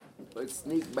let's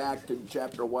sneak back to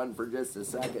chapter 1 for just a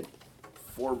second.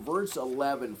 For verse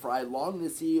 11, for I long to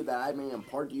see you that I may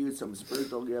impart to you some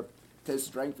spiritual gift to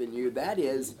strengthen you. That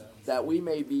is, that we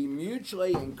may be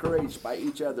mutually encouraged by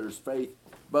each other's faith,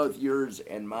 both yours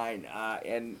and mine.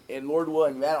 And Lord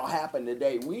willing, that'll happen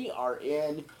today. We are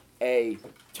in a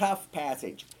tough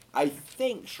passage. I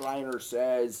think Schreiner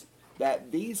says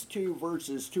that these two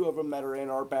verses, two of them that are in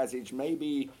our passage, may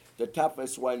be the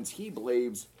toughest ones he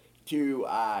believes to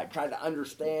try to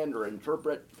understand or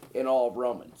interpret in all of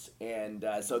Romans. And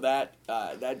so that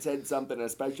said something,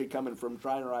 especially coming from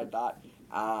Schreiner, I thought.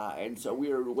 And so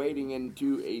we are wading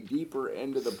into a deeper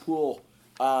end of the pool.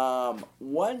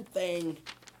 One thing,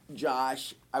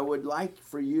 Josh, I would like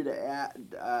for you to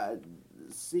add,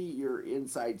 see your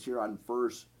insights here on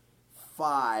verse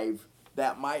 5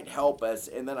 that might help us.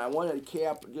 And then I want to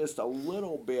cap just a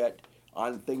little bit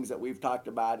on things that we've talked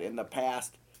about in the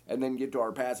past and then get to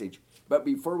our passage. But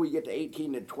before we get to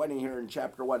 18 to 20 here in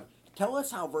chapter 1, tell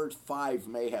us how verse 5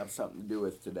 may have something to do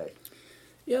with today.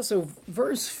 Yeah, so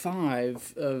verse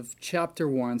 5 of chapter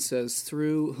 1 says,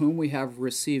 through whom we have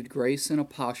received grace and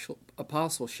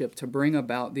apostleship to bring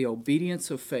about the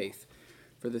obedience of faith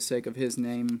for the sake of his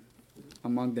name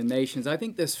among the nations. I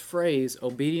think this phrase,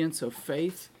 obedience of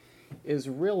faith, is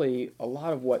really a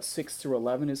lot of what 6 through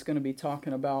 11 is going to be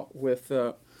talking about with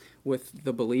the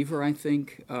believer, I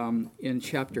think, in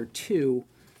chapter 2.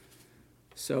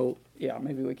 So, yeah,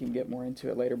 maybe we can get more into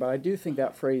it later. But I do think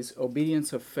that phrase,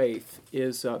 obedience of faith,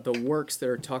 is the works that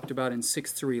are talked about in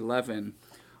 6 through 11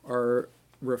 are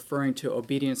referring to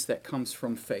obedience that comes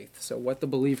from faith. So what the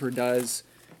believer does,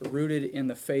 rooted in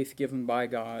the faith given by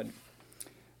God.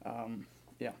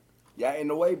 Yeah, and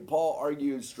the way Paul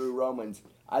argues through Romans,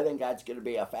 I think that's going to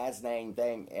be a fascinating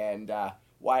thing, and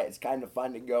why it's kind of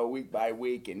fun to go week by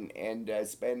week and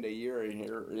spend a year in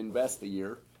here, invest a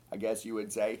year, I guess you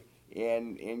would say,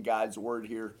 in God's Word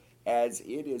here, as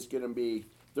it is going to be,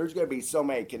 there's going to be so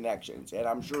many connections, and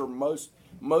I'm sure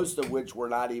most of which we're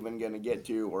not even going to get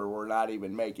to or we're not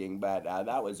even making, but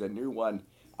that was a new one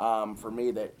for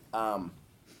me that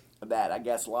I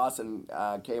guess Lawson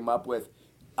came up with.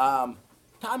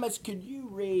 Thomas, could you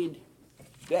read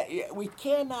that? We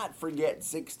cannot forget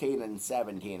 16 and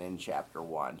 17 in chapter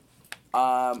 1.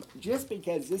 Just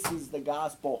because this is the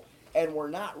gospel, and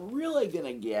we're not really going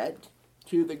to get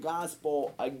to the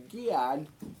gospel again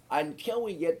until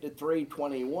we get to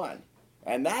 321.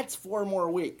 And that's 4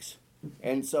 more weeks.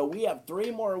 And so we have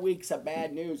 3 more weeks of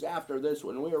bad news after this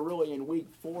one. We are really in week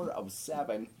 4 of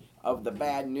 7 of the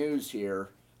bad news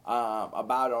here.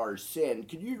 About our sin.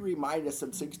 Could you remind us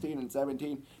of 16 and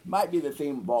 17? Might be the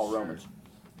theme of all Romans.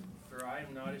 For I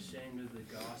am not ashamed of the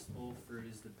gospel, for it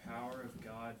is the power of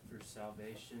God for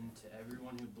salvation to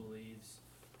everyone who believes,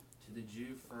 to the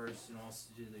Jew first and also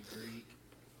to the Greek.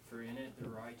 For in it the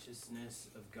righteousness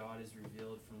of God is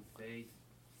revealed from faith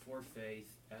for faith,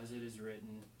 as it is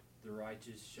written, the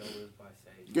righteous shall live by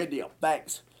faith. Good deal.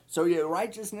 Thanks. So the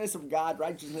righteousness of God,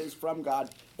 righteousness from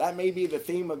God, that may be the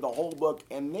theme of the whole book.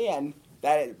 And then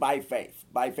that is by faith.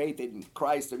 By faith in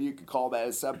Christ, if you could call that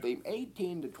a sub-theme.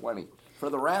 18 to 20. For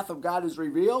the wrath of God is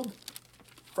revealed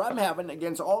from heaven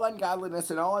against all ungodliness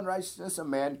and all unrighteousness of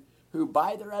men, who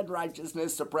by their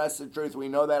unrighteousness suppress the truth. We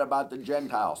know that about the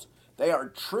Gentiles. They are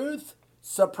truth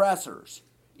suppressors,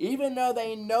 even though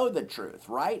they know the truth,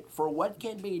 right? For what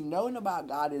can be known about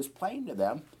God is plain to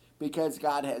them, because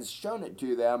God has shown it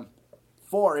to them.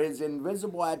 For his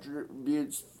invisible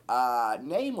attributes,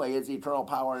 namely his eternal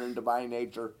power and divine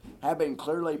nature, have been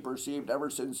clearly perceived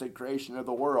ever since the creation of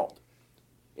the world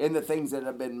in the things that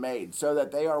have been made, so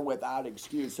that they are without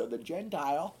excuse. So the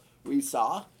Gentile, we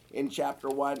saw in chapter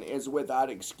 1, is without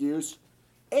excuse.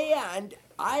 And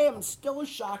I am still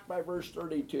shocked by verse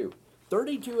 32.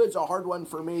 32 is a hard one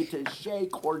for me to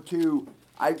shake or to,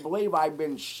 I believe I've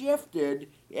been shifted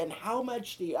in how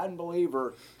much the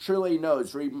unbeliever truly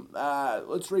knows.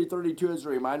 Let's read 32 as a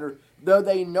reminder. Though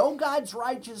they know God's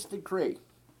righteous decree.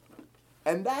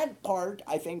 And that part,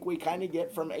 I think we kind of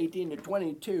get from 18 to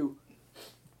 22.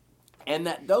 And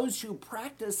that those who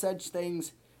practice such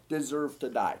things deserve to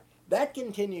die. That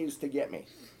continues to get me.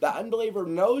 The unbeliever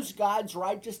knows God's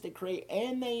righteous decree,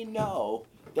 and they know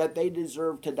that they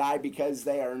deserve to die because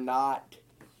they are not.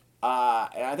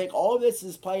 And I think all of this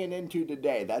is playing into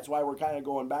today. That's why we're kind of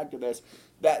going back to this.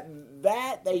 That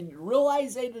they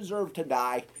realize they deserve to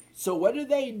die. So what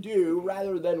do?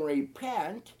 Rather than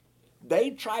repent,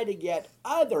 they try to get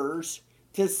others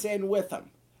to sin with them.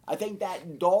 I think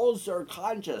that dulls their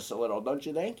conscience a little, don't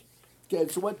you think?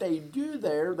 So what they do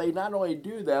there, they not only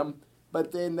do them,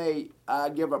 but then they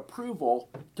give approval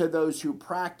to those who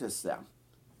practice them.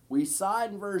 we saw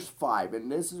in verse 5,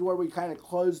 and this is where we kind of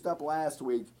closed up last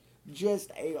week, just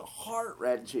a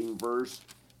heart-wrenching verse.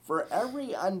 For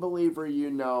every unbeliever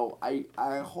you know, I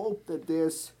hope that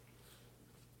this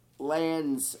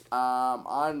lands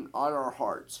on our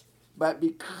hearts. But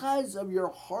because of your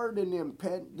hard and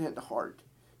impenitent heart,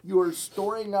 you are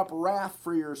storing up wrath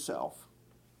for yourself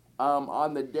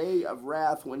on the day of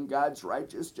wrath when God's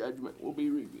righteous judgment will be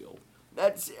revealed.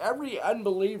 That's every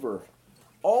unbeliever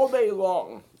all day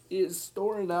long is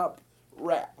storing up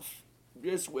wrath.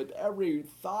 Just with every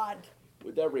thought,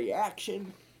 with every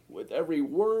action, with every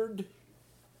word.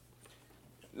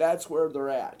 That's where they're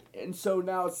at. And so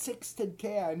now 6 to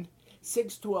 10,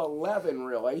 6 to 11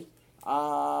 really,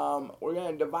 we're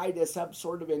going to divide this up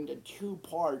sort of into two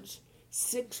parts.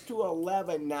 6 to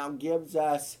 11 now gives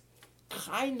us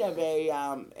kind of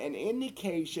an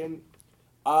indication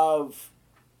of,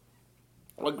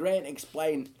 well, Grant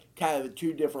explained kind of the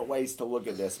two different ways to look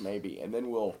at this maybe, and then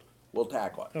we'll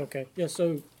tackle it. Okay, yeah,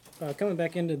 so coming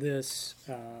back into this,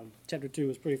 chapter 2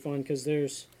 was pretty fun because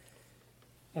there's,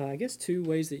 I guess, two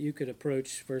ways that you could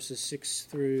approach verses 6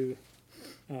 through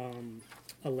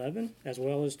 11, as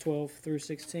well as 12 through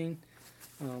 16.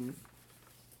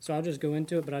 So I'll just go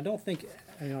into it, but I don't think,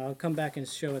 I'll come back and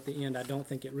show at the end, I don't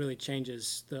think it really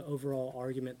changes the overall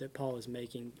argument that Paul is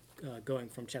making going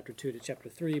from chapter 2 to chapter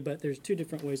 3, but there's two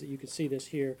different ways that you could see this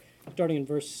here. Starting in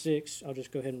verse 6, I'll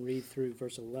just go ahead and read through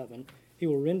verse 11. He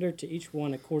will render to each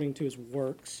one according to his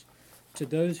works. To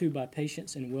those who by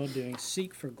patience and well-doing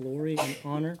seek for glory and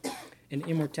honor and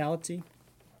immortality,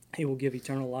 he will give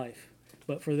eternal life.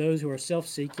 But for those who are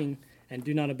self-seeking and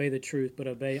do not obey the truth, but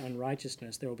obey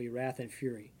unrighteousness, there will be wrath and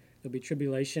fury. There will be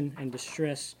tribulation and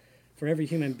distress for every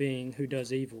human being who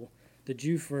does evil, the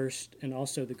Jew first and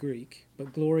also the Greek,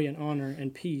 but glory and honor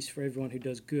and peace for everyone who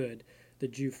does good, the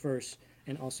Jew first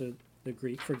and also the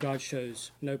Greek, for God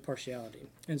shows no partiality.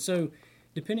 And so,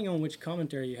 depending on which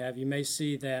commentary you have, you may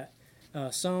see that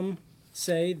some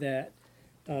say that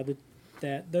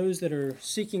that those that are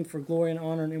seeking for glory and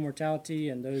honor and immortality,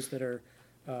 and those that are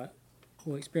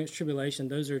will experience tribulation,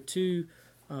 those are two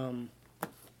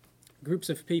groups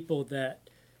of people that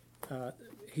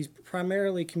he's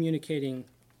primarily communicating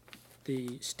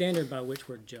the standard by which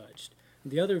we're judged.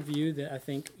 The other view that I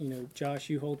think, Josh,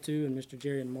 you hold to, and Mr.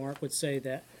 Jerry and Mark would say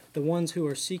that the ones who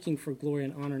are seeking for glory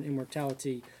and honor and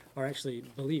immortality are actually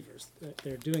believers.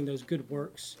 They're doing those good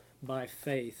works by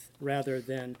faith rather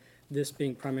than this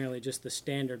being primarily just the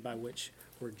standard by which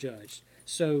we're judged.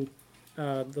 So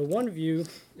the one view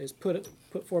is put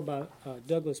forward by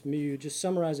Douglas Moo. Just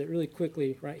summarize it really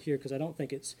quickly right here because I don't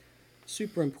think it's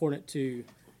super important to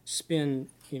spend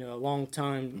a long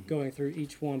time going through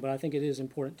each one, but I think it is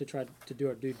important to try to do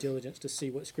our due diligence to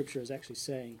see what Scripture is actually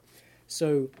saying.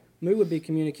 So Moo would be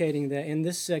communicating that in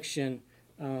this section,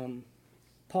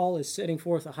 Paul is setting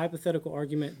forth a hypothetical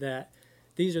argument that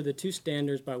these are the two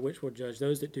standards by which we'll judge.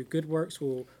 Those that do good works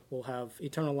will have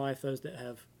eternal life. Those that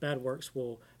have bad works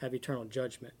will have eternal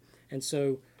judgment. And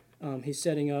so he's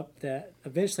setting up that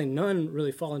eventually none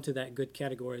really fall into that good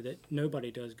category, that nobody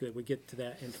does good. We get to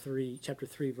that in chapter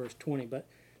 3, verse 20. But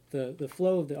the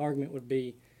flow of the argument would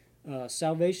be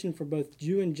salvation for both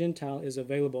Jew and Gentile is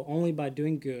available only by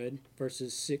doing good,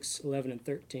 verses 6, 11, and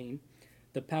 13.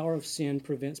 The power of sin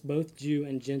prevents both Jew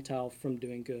and Gentile from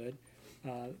doing good,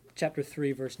 chapter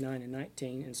 3, verse 9 and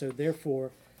 19. And so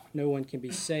therefore, no one can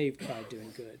be saved by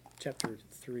doing good, chapter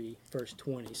 3, verse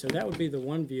 20. So that would be the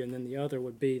one view, and then the other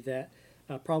would be that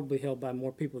probably held by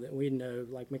more people that we know,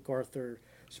 like MacArthur,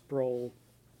 Sproul,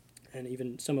 and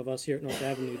even some of us here at North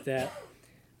Avenue, that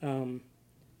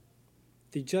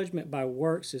the judgment by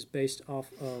works is based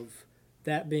off of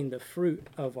that being the fruit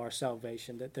of our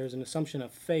salvation, that there's an assumption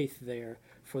of faith there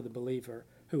for the believer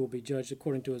who will be judged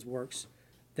according to his works,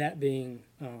 that being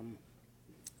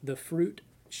the fruit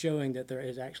showing that there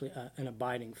is actually an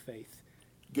abiding faith.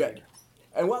 Good.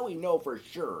 And what we know for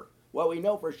sure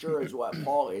is what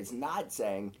Paul is not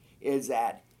saying is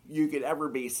that you could ever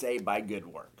be saved by good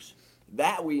works.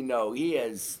 That we know. He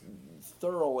is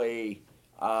thoroughly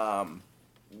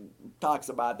talks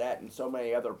about that in so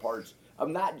many other parts of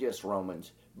not just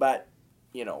Romans, but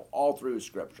all through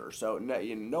Scripture. So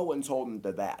no one's holding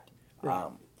to that,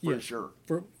 for sure.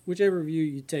 For whichever view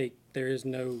you take, there is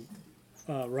no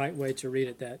right way to read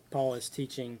it that Paul is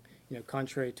teaching,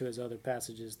 contrary to his other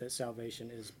passages, that salvation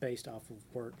is based off of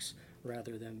works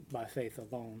rather than by faith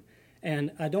alone.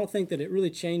 And I don't think that it really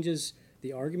changes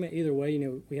the argument either way.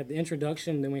 We have the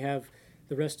introduction, then we have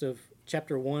the rest of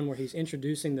chapter 1 where he's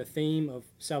introducing the theme of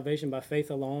salvation by faith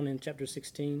alone in chapter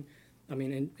 16,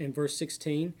 in verse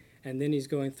 16, and then he's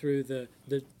going through the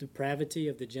depravity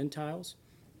of the Gentiles.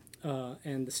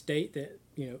 and the state that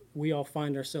we all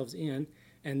find ourselves in.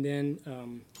 And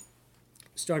then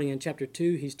starting in chapter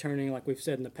 2, he's turning, like we've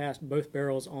said in the past, both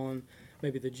barrels on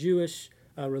maybe the Jewish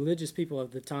religious people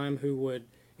of the time who would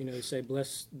say,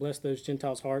 bless those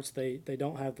Gentiles' hearts. They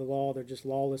don't have the law. They're just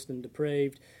lawless and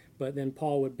depraved. But then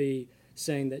Paul would be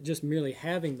saying that just merely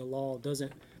having the law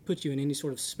doesn't put you in any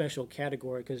sort of special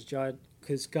category,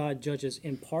 because God judges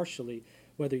impartially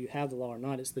whether you have the law or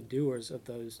not. It's the doers of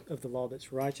the law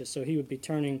that's righteous. So he would be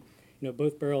turning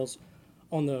both barrels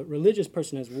on the religious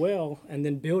person as well, and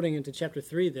then building into chapter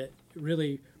 3 that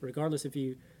really, regardless if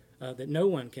you that no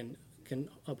one can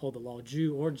uphold the law,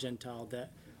 Jew or Gentile,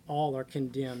 that all are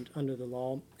condemned under the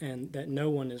law, and that no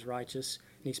one is righteous.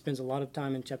 And he spends a lot of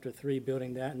time in chapter 3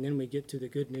 building that, and then we get to the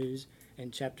good news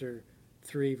in chapter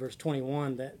 3, verse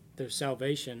 21, that there's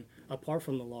salvation apart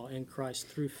from the law in Christ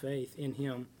through faith in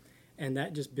him. And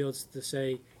that just builds to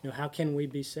say, how can we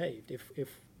be saved?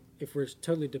 If we're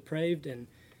totally depraved and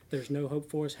there's no hope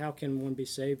for us, how can one be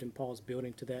saved? And Paul's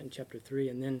building to that in chapter 3.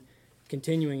 And then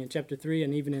continuing in chapter 3,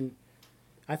 and even in,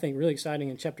 I think, really exciting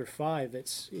in chapter 5,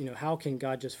 it's, how can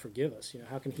God just forgive us?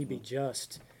 How can he be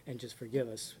just and just forgive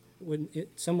us?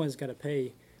 Someone's got to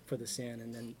pay for the sin,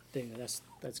 and then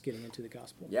that's getting into the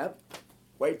gospel. Yep.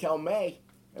 Wait till May,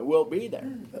 and we'll be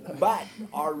there. But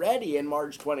already in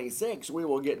March 26, we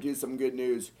will get to some good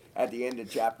news at the end of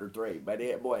chapter 3. But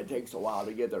it takes a while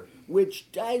to get there,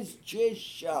 which does just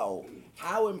show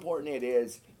how important it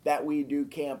is that we do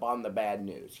camp on the bad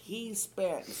news. He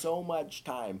spent so much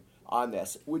time on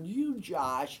this. Would you,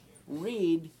 Josh,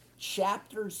 read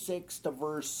chapter 2,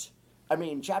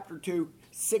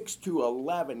 6 to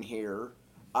 11 here?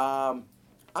 I'm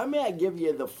going to give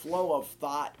you the flow of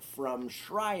thought from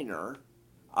Schreiner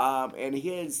and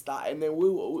his thought, and then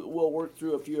we'll work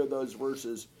through a few of those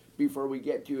verses before we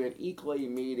get to an equally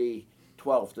meaty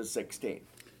 12 to 16.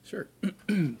 Sure.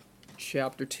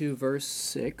 Chapter 2, verse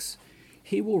 6.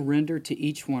 He will render to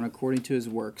each one according to his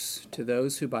works. To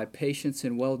those who by patience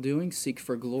and well-doing seek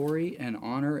for glory and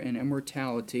honor and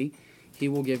immortality, he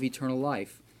will give eternal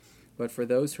life. But for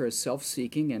those who are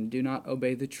self-seeking and do not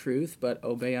obey the truth, but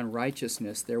obey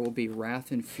unrighteousness, there will be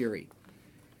wrath and fury.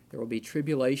 There will be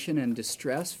tribulation and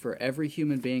distress for every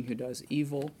human being who does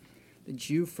evil, the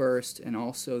Jew first and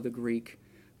also the Greek,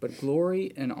 but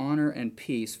glory and honor and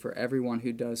peace for everyone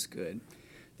who does good,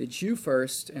 the Jew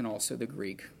first and also the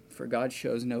Greek, for God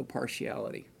shows no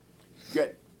partiality.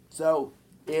 Good. So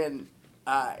in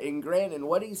Grandin,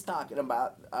 what he's talking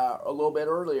about a little bit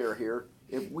earlier here,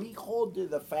 if we hold to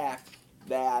the fact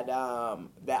that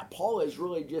that Paul is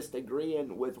really just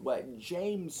agreeing with what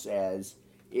James says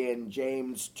in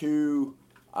James 2,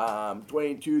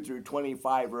 22 through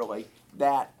 25, really,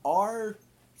 that our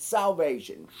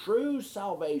salvation, true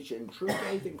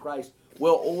faith in Christ,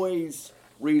 will always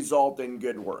result in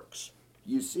good works.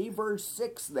 You see, verse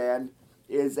 6 then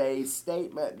is a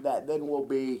statement that then will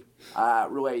be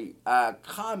really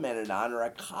commented on, or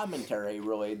a commentary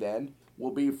really then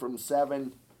will be from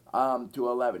 7 to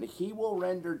 11. He will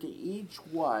render to each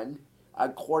one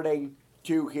according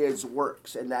to his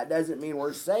works. And that doesn't mean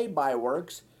we're saved by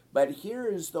works, but here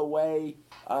is the way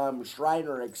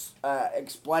Schreiner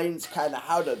explains kind of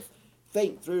how to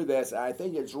think through this. And I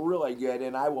think it's really good,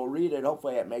 and I will read it.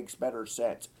 Hopefully it makes better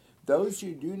sense. Those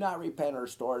who do not repent are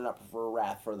stored up for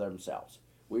wrath for themselves.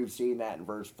 We've seen that in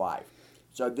verse 5.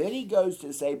 So then he goes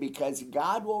to say, because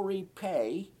God will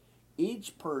repay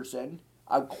each person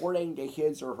according to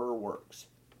his or her works.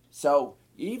 So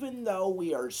even though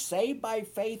we are saved by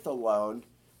faith alone,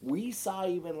 we saw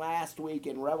even last week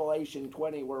in Revelation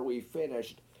 20 where we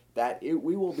finished that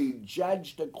we will be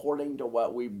judged according to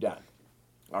what we've done.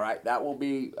 All right, that will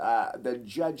be, the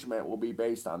judgment will be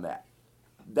based on that.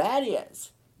 That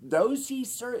is, those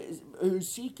who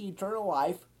seek eternal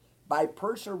life by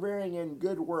persevering in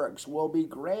good works will be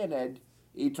granted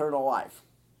eternal life.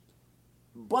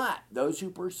 But those who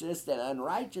persist in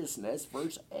unrighteousness,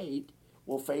 verse 8,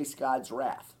 will face God's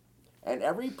wrath. And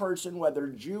every person, whether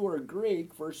Jew or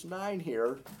Greek, verse 9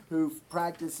 here, who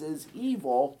practices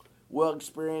evil will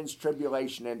experience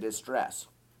tribulation and distress.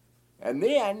 And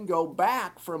then go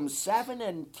back from 7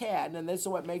 and 10, and this is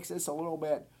what makes this a little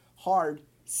bit hard.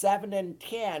 7 and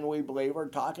 10, we believe, are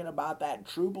talking about that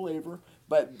true believer.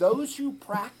 But those who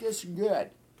practice good,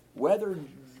 whether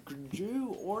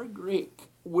Jew or Greek,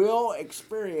 will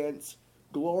experience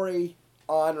glory,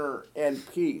 honor, and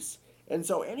peace. And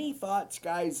so any thoughts,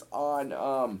 guys,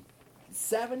 on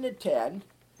 7 to 10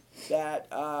 that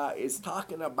is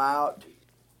talking about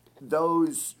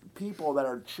those people that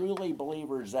are truly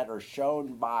believers that are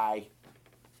shown by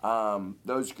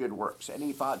those good works.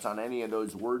 Any thoughts on any of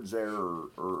those words there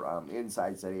or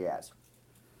insights that he has?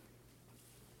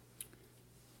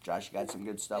 Josh, you got some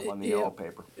good stuff on the yellow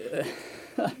paper.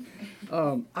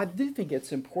 I do think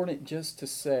it's important just to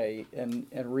say and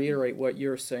reiterate what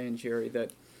you're saying, Jerry,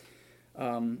 that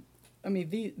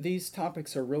these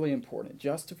topics are really important.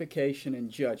 Justification and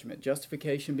judgment.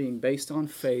 Justification being based on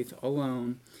faith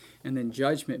alone, and then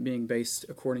judgment being based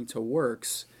according to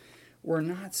works. We're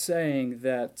not saying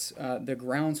that the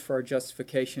grounds for our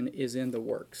justification is in the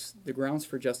works. The grounds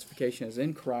for justification is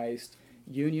in Christ,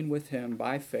 union with Him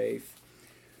by faith.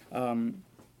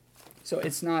 So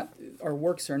it's not, our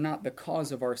works are not the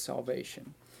cause of our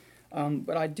salvation.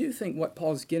 But I do think what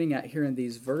Paul's getting at here in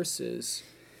these verses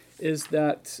is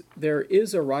that there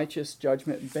is a righteous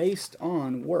judgment based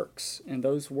on works, and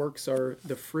those works are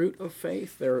the fruit of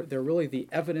faith. They're really the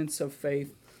evidence of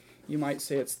faith. You might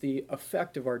say it's the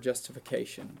effect of our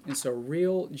justification. And so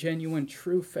real, genuine,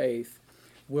 true faith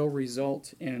will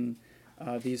result in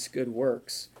these good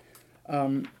works.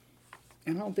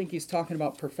 And I don't think he's talking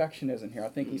about perfectionism here. I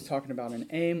think he's talking about an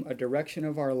aim, a direction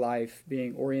of our life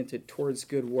being oriented towards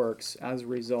good works as a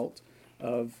result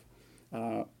of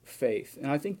faith.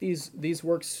 And I think these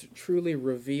works truly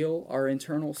reveal our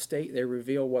internal state. They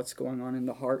reveal what's going on in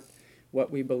the heart,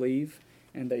 what we believe,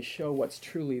 and they show what's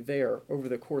truly there over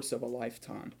the course of a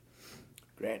lifetime.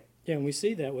 Great. Yeah, and we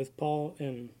see that with Paul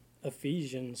in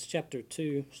Ephesians chapter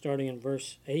 2, starting in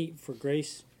verse 8,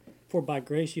 For by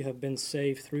grace you have been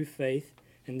saved through faith,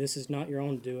 and this is not your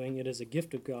own doing, it is a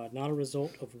gift of God, not a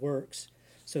result of works,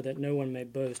 so that no one may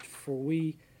boast. For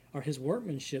we are His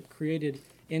workmanship, created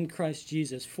in Christ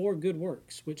Jesus for good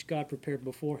works, which God prepared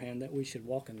beforehand that we should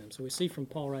walk in them. So we see from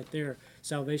Paul right there,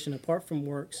 salvation apart from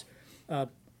works,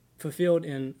 fulfilled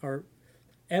in or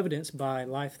evidenced by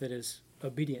life that is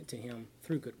obedient to Him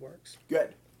through good works.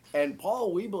 Good. And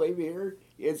Paul, we believe here,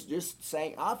 is just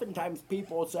saying, oftentimes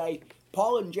people say,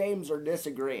 Paul and James are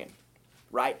disagreeing,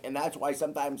 right? And that's why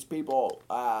sometimes people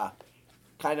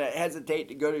kind of hesitate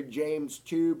to go to James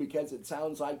 2 because it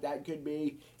sounds like that could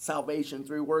be salvation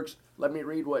through works. Let me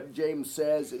read what James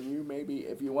says, and you maybe,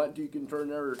 if you want to, you can turn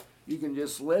there, you can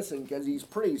just listen because he's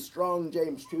pretty strong.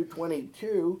 James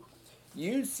 2:22,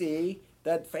 you see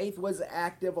that faith was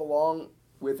active along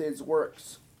with his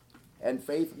works, and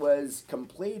faith was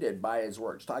completed by his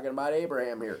works. Talking about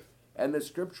Abraham here. And the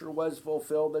scripture was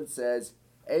fulfilled that says,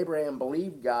 Abraham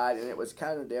believed God, and it was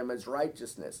counted to him as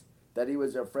righteousness, that he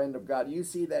was a friend of God. You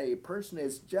see that a person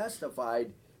is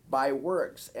justified by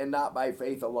works and not by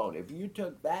faith alone. If you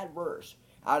took that verse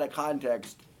out of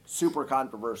context, super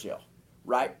controversial,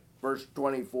 right? Verse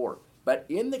 24. But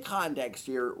in the context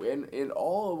here, in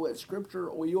all of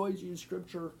Scripture, we always use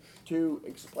Scripture to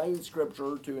explain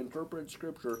Scripture, to interpret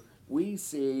Scripture. We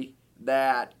see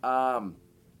that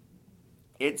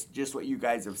it's just what you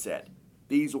guys have said.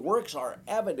 These works are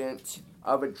evidence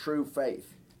of a true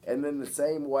faith. And in the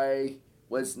same way,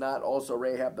 was not also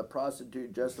Rahab the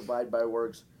prostitute justified by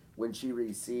works when she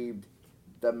received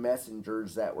the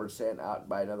messengers that were sent out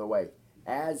by another way?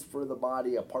 As for the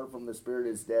body apart from the spirit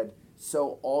is dead,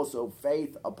 so also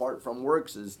faith apart from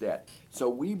works is dead. So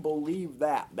we believe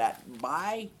that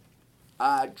by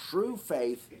true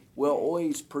faith will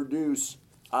always produce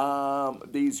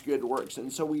these good works.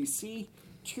 And so we see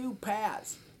two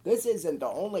paths. This isn't the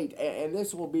only, and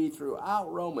this will be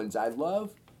throughout Romans. I love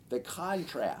the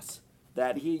contrast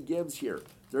that he gives here.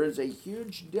 There is a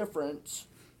huge difference,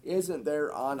 isn't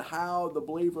there, on how the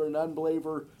believer and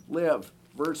unbeliever live.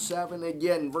 Verse 7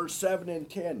 again, verse 7 and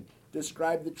 10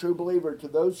 describe the true believer. To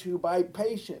those who by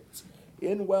patience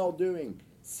in well-doing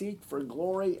seek for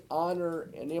glory, honor,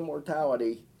 and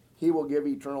immortality, he will give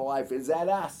eternal life. Is that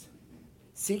us?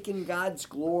 Seeking God's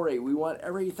glory. We want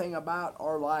everything about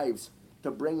our lives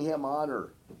to bring him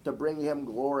honor, to bring him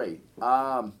glory.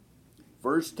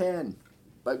 Verse 10,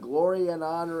 but glory and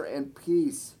honor and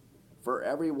peace for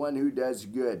everyone who does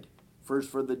good. First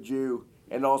for the Jew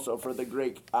and also for the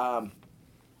Greek.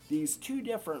 These two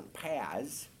different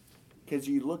paths, because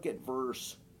you look at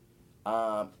verse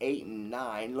 8 and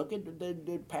 9, look at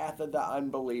the path of the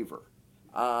unbeliever.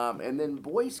 And then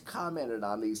Boyce commented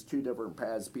on these two different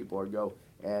paths people are go,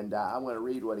 and I'm going to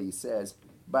read what he says.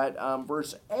 But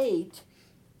verse 8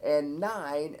 and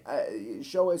 9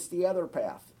 show us the other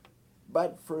path.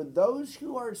 But for those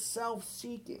who are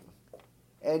self-seeking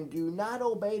and do not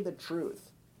obey the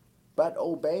truth, but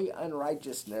obey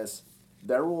unrighteousness,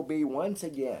 there will be once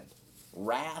again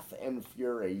wrath and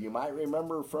fury. You might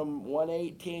remember from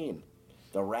 1:18,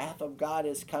 the wrath of God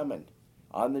is coming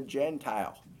on the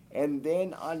Gentile. And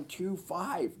then on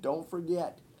 2:5, don't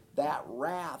forget that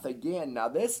wrath again. Now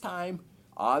this time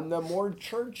on the more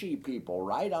churchy people,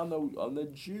 right? On the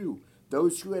Jew,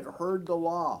 those who had heard the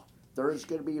law. There's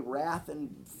going to be wrath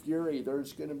and fury.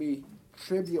 There's going to be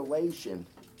tribulation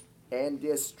and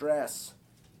distress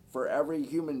for every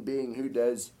human being who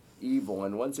does evil.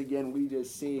 And once again, we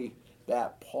just see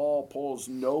that Paul pulls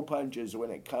no punches when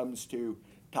it comes to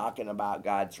talking about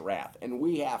God's wrath. And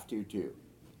we have to too.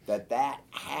 That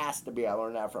has to be, I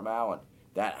learned that from Alan,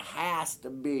 that has to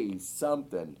be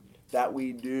something that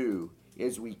we do,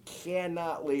 is we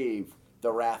cannot leave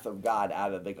the wrath of God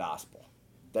out of the gospel.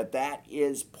 That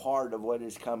is part of what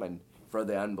is coming for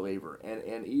the unbeliever.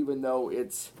 And even though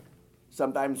it's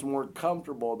sometimes more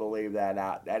comfortable to leave that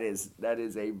out, that is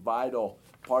a vital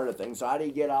part of things. So how do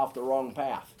you get off the wrong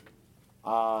path?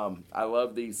 I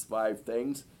love these 5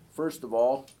 things. First of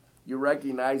all, you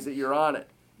recognize that you're on it.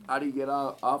 How do you get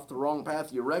off the wrong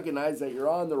path? You recognize that you're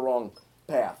on the wrong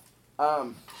path.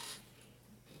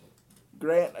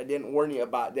 Grant, I didn't warn you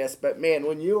about this, but man,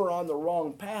 when you were on the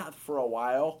wrong path for a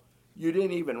while, you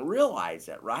didn't even realize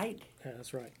it, right? Yeah,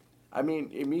 that's right. I mean,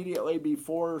 immediately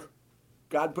before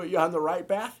God put you on the right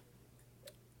path?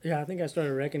 Yeah, I think I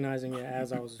started recognizing it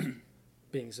as I was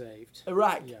being saved.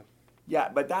 Right. Yeah. Yeah,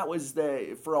 but that was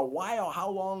for a while, how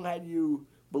long had you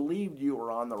believed you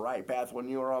were on the right path when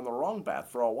you were on the wrong path?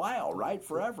 For a while, right?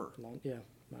 Forever. Yeah,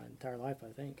 my entire life,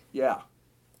 I think. Yeah.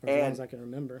 Or as long as I can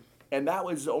remember. And that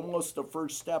was almost the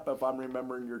first step, if I'm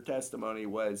remembering your testimony,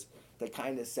 was to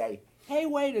kind of say, hey,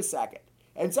 wait a second.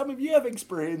 And some of you have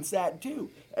experienced that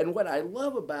too. And what I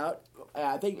love about,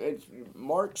 I think it's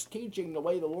Mark's teaching, the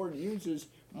way the Lord uses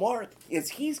Mark, is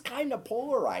he's kind of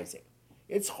polarizing.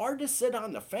 It's hard to sit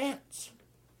on the fence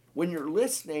when you're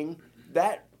listening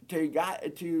that to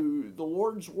God, to the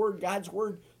Lord's word, God's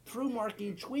word through Mark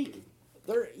each week.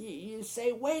 You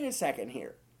say, wait a second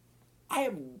here. I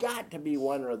have got to be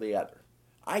one or the other.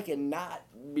 I cannot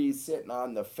be sitting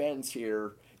on the fence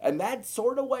here. And that's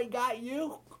sort of what got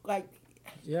you? Like,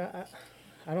 yeah,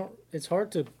 I don't. It's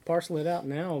hard to parcel it out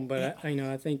now, but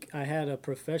I think I had a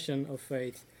profession of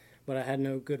faith, but I had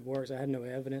no good works. I had no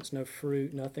evidence, no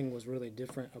fruit. Nothing was really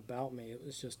different about me. It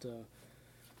was just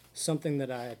something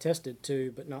that I attested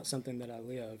to, but not something that I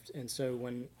lived. And so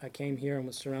when I came here and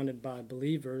was surrounded by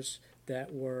believers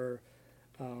that were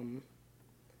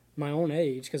my own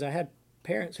age, because I had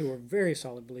parents who were very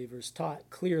solid believers, taught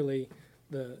clearly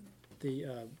the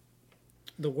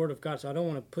Word of God. So I don't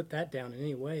want to put that down in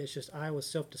any way. It's just I was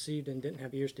self-deceived and didn't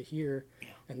have ears to hear,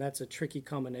 and that's a tricky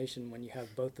combination when you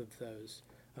have both of those,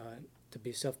 to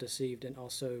be self-deceived and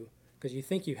also because you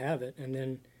think you have it, and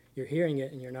then you're hearing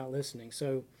it and you're not listening.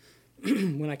 So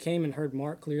when I came and heard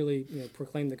Mark clearly,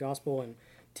 proclaim the gospel and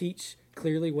teach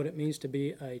clearly what it means to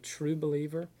be a true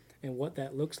believer and what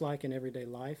that looks like in everyday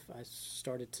life, I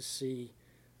started to see.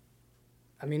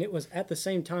 I mean, it was at the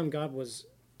same time God was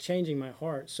changing my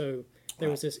heart. So there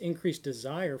was this increased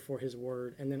desire for His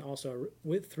Word, and then also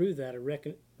through that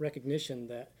a recognition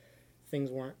that things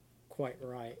weren't quite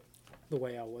right the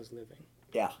way I was living.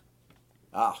 Yeah.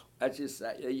 That's just,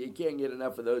 you can't get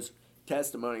enough of those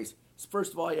testimonies.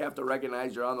 First of all, you have to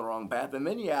recognize you're on the wrong path, and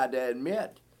then you had to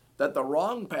admit that the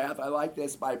wrong path, I like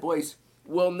this by Boyce,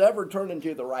 will never turn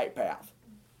into the right path.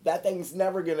 That thing's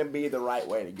never going to be the right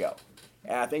way to go.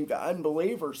 And I think the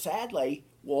unbeliever, sadly,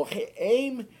 will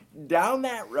aim down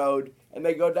that road, and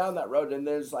they go down that road, and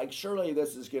there's like, surely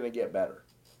this is going to get better.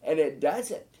 And it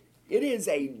doesn't. It is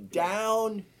a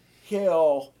downhill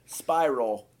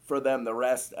spiral for them the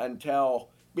rest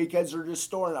because they're just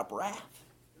storing up wrath,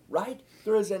 right?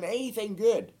 There isn't anything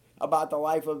good about the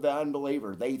life of the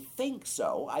unbeliever. They think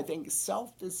so. I think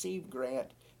self-deceived,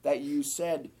 Grant, that you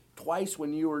said twice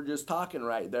when you were just talking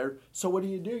right there. So what do?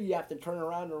 You have to turn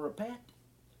around and repent.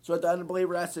 So what the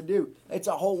unbeliever has to do. It's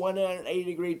a whole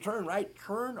 180-degree turn, right?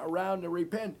 Turn around and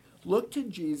repent. Look to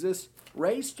Jesus,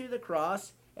 race to the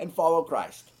cross, and follow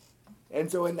Christ. And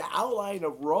so in the outline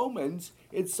of Romans,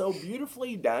 it's so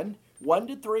beautifully done. 1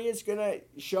 to 3 is going to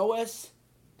show us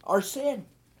our sin.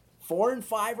 4 and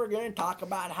 5 are going to talk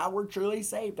about how we're truly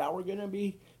saved, how we're going to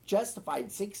be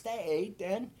justified. 6 to 8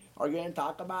 then are going to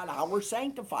talk about how we're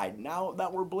sanctified. Now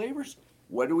that we're believers,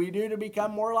 what do we do to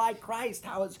become more like Christ?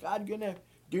 How is God going to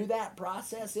do that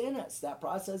process in us, that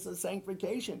process of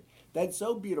sanctification? That's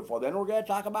so beautiful. Then we're going to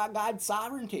talk about God's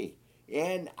sovereignty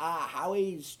and how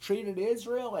He's treated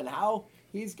Israel and how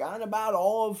He's gone about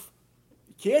all of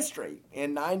history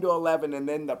in 9 to 11. And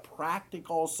then the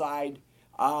practical side,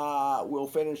 we'll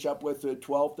finish up with the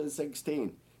 12 to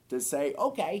 16 to say,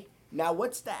 okay, now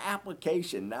what's the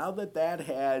application now that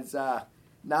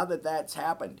that's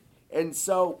happened? And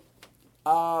so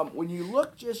when you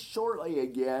look just shortly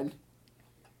again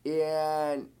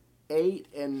in 8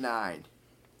 and 9,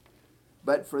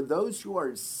 but for those who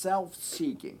are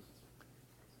self-seeking.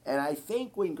 And I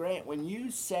think when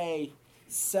you say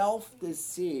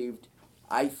self-deceived,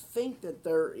 I think that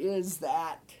there is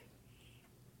that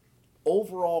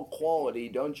overall quality,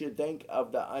 don't you think,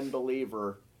 of the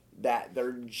unbeliever, that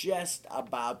they're just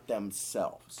about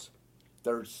themselves.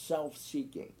 They're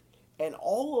self-seeking. And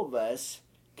all of us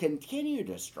continue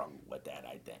to struggle with that,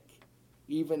 I think,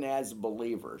 even as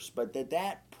believers. But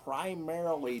that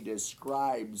primarily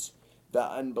describes the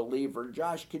unbeliever.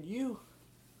 Josh, could you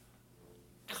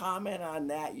comment on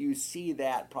that? You see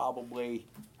that probably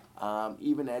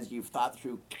even as you've thought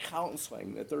through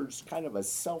counseling, that there's kind of a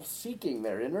self-seeking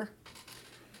there, isn't there?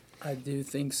 I do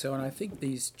think so, and I think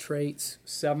these traits,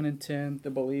 7 and 10,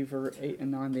 the believer, 8 and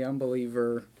 9, the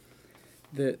unbeliever,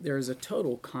 there's a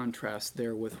total contrast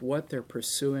there with what they're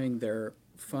pursuing, their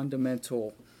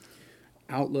fundamental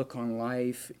outlook on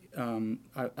life.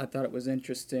 I thought it was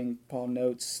interesting, Paul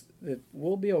notes that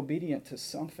we'll be obedient to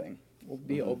something. We'll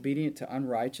be obedient to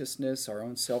unrighteousness, our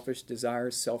own selfish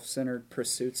desires, self-centered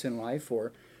pursuits in life,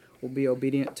 or we'll be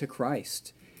obedient to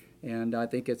Christ. And I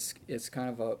think it's kind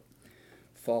of a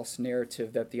false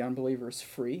narrative that the unbeliever is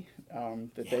free,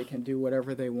 that they can do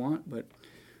whatever they want, but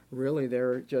really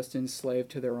they're just enslaved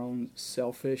to their own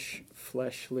selfish,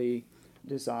 fleshly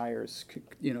desires,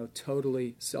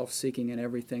 totally self-seeking in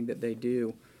everything that they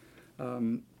do,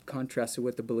 contrasted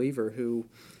with the believer who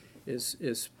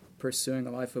is pursuing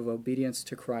a life of obedience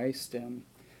to Christ and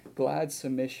glad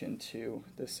submission to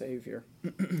the Savior.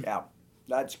 Yeah,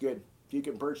 that's good. If you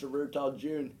can persevere till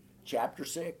June, chapter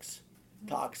 6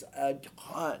 talks a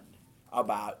ton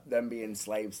about them being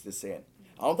slaves to sin.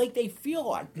 I don't think they feel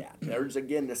like that. There's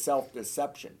again the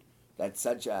self-deception. That's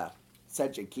such a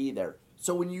key there.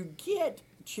 So when you get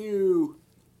to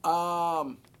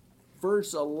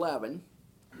verse 11,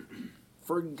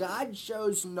 for God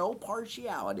shows no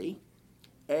partiality,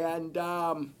 and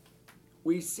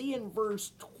we see in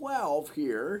verse 12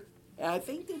 here, and I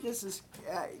think that this is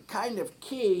kind of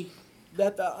key,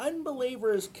 that the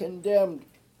unbeliever is condemned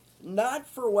not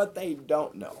for what they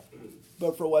don't know,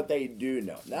 but for what they do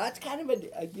know. Now that's kind of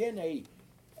a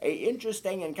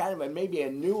interesting and kind of maybe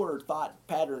a newer thought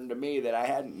pattern to me that I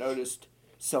hadn't noticed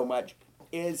so much,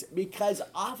 is because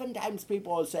oftentimes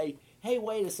people will say, hey,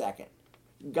 wait a second,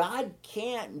 God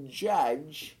can't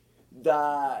judge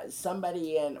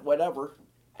somebody in whatever,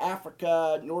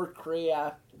 Africa, North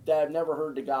Korea, that have never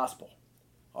heard the gospel.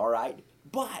 All right?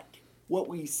 But what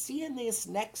we see in this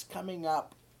next coming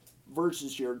up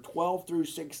verses here, 12 through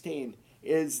 16,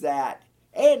 is that,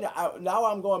 and now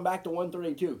I'm going back to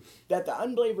 132, that the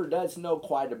unbeliever does know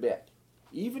quite a bit.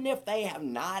 Even if they have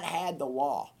not had the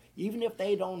law, even if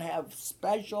they don't have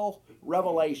special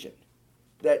revelation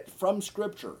that from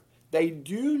Scripture, they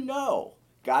do know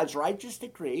God's righteous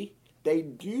decree. They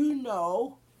do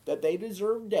know that they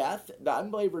deserve death. The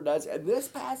unbeliever does. And this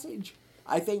passage,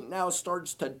 I think, now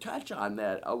starts to touch on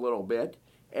that a little bit.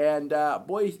 And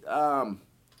and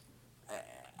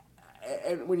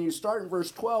when you start in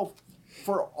verse 12,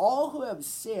 for all who have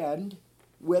sinned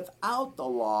without the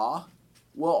law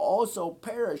will also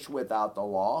perish without the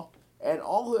law, and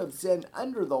all who have sinned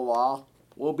under the law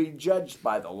will be judged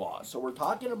by the law. So we're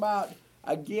talking about,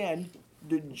 again,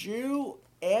 the Jew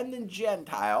and the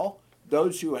Gentile,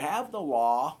 those who have the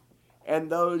law and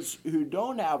those who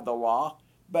don't have the law,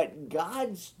 but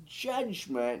God's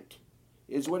judgment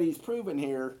is what he's proven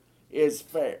here is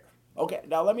fair. Okay,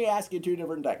 now let me ask you two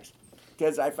different things,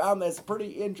 because I found this pretty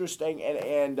interesting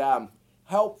and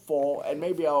helpful, and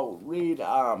maybe I'll read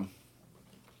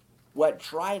what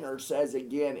Schreiner says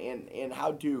again in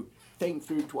how to think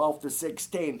through 12 to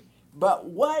 16. But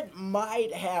what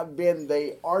might have been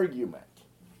the argument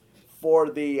for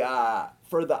the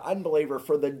unbeliever,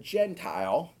 for the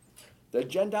Gentile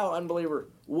unbeliever?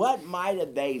 What might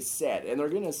have they said? And they're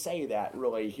going to say that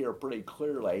really here pretty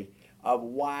clearly of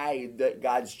why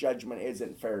God's judgment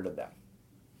isn't fair to them.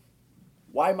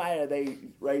 Why might have they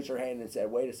raised their hand and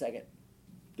said, wait a second,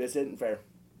 this isn't fair?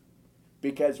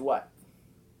 Because what?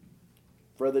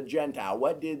 For the Gentile,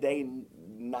 what did they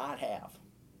not have?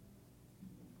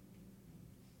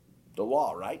 The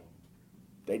law, right?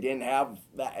 They didn't have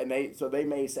that, and so they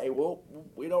may say, well,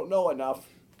 we don't know enough.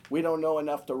 We don't know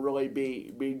enough to really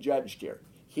be judged here.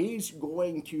 He's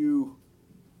going to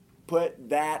put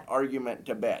that argument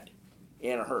to bed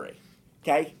in a hurry.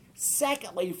 Okay?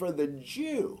 Secondly, for the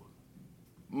Jew,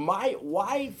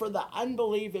 why for the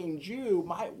unbelieving Jew,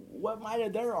 what might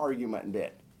have their argument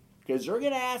been? Because they're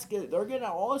going to ask it, they're going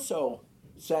to also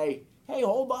say, hey,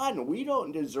 hold on, we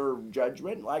don't deserve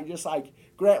judgment. Just like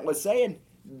Grant was saying,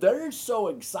 they're so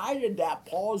excited that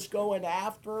Paul's going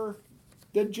after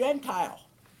the Gentile.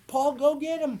 Paul, go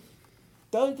get them.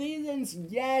 Those heathens,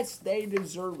 yes, they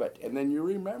deserve it. And then you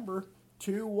remember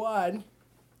 2:1,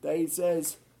 they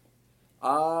says,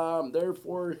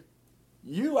 therefore,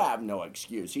 you have no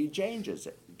excuse. He changes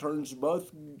it, turns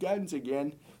both guns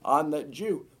again on the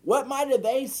Jew. What might have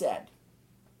they said?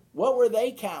 What were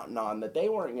they counting on that they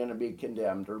weren't going to be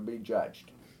condemned or be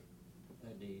judged?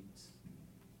 Their deeds.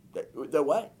 The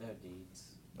what? Their deeds.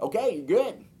 Okay,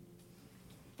 good.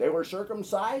 They were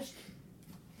circumcised.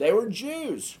 They were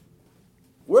Jews.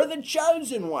 We're the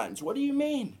chosen ones. What do you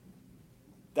mean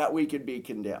that we could be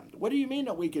condemned? What do you mean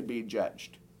that we could be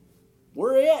judged?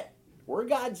 We're it. We're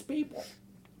God's people.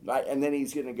 Right? And then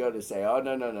he's going to go to say, oh,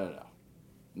 no.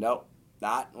 No,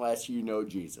 not unless you know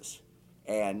Jesus.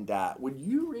 And would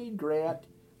you read, Grant,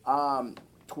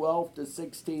 12 to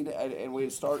 16, and we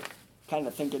start kind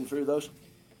of thinking through those?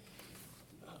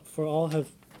 For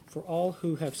all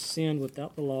who have sinned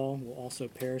without the law will also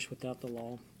perish without the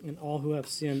law, and all who have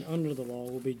sinned under the law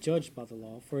will be judged by the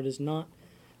law. For it is not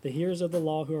the hearers of the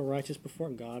law who are righteous before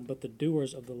God, but the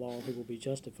doers of the law who will be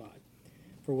justified.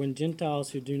 For when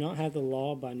Gentiles who do not have the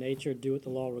law by nature do what the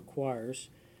law requires,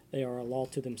 they are a law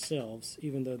to themselves,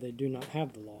 even though they do not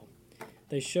have the law.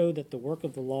 They show that the work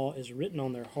of the law is written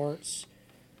on their hearts,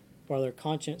 while their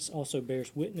conscience also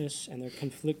bears witness, and their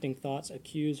conflicting thoughts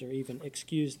accuse or even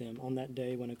excuse them on that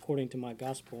day when, according to my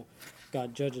gospel,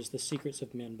 God judges the secrets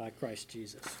of men by Christ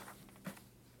Jesus.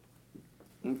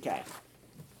 Okay.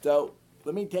 So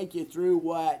let me take you through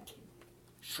what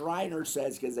Schreiner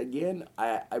says, because again,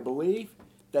 I believe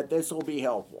that this will be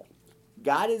helpful.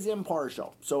 God is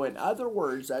impartial. So in other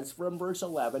words, that's from verse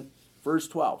 11, verse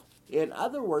 12. In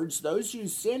other words, those who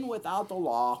sin without the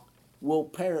law will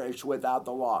perish without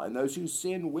the law, and those who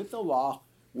sin with the law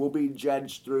will be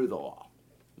judged through the law.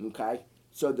 Okay?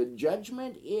 So the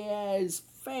judgment is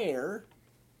fair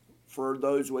for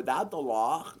those without the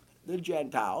law, the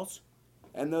Gentiles,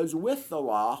 and those with the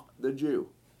law, the Jew.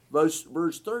 Verse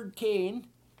 13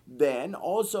 then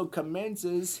also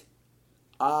commences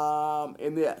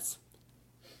in this.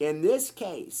 In this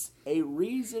case, a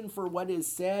reason for what is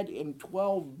said in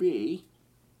 12b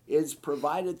is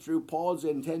provided through Paul's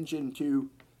intention to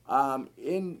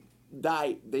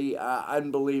indict the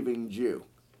unbelieving Jew.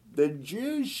 The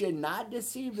Jews should not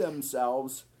deceive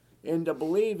themselves into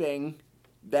believing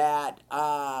that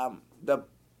the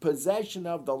possession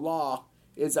of the law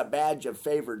is a badge of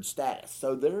favored status.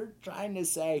 So they're trying to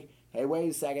say, hey, wait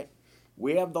a second,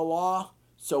 we have the law,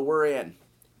 so we're in.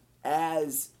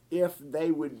 As if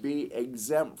they would be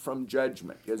exempt from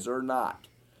judgment, because they're not.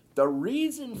 The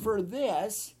reason for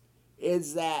this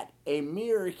is that a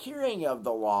mere hearing of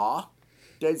the law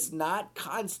does not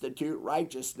constitute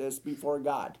righteousness before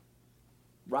God.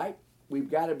 Right? We've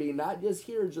got to be not just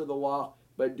hearers of the law,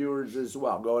 but doers as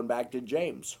well. Going back to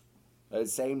James, the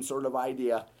same sort of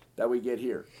idea that we get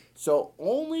here. So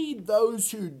only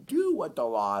those who do what the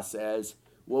law says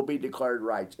will be declared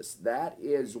righteous. That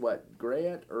is what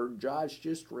Grant or Josh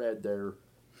just read there,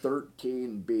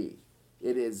 13b.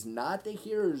 It is not the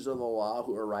hearers of the law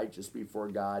who are righteous before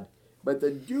God, but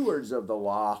the doers of the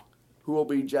law who will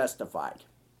be justified.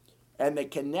 And the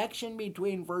connection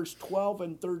between verse 12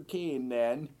 and 13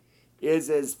 then is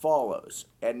as follows.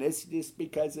 And this just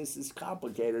because this is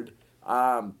complicated,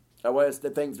 I want us to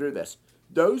think through this.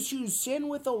 Those who sin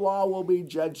with the law will be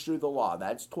judged through the law.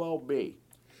 That's 12b.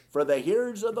 For the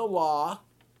hearers of the law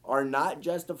are not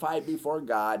justified before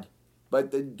God, but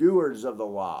the doers of the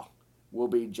law will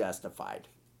be justified.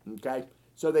 Okay?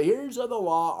 So the hearers of the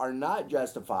law are not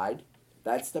justified.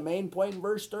 That's the main point in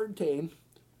verse 13.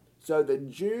 So the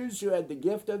Jews who had the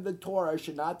gift of the Torah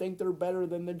should not think they're better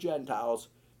than the Gentiles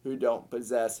who don't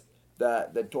possess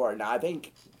the Torah. Now I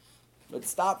think, let's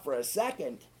stop for a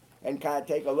second and kind of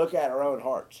take a look at our own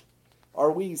hearts.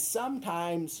 Are we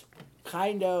sometimes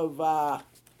kind of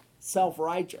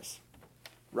self-righteous,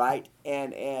 right?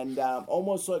 And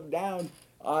almost look down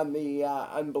on the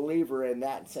unbeliever in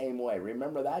that same way.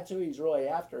 Remember, that's who he's really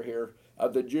after here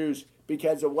of the Jews,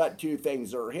 because of what two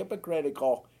things? They're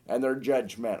hypocritical and they're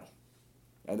judgmental.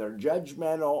 And they're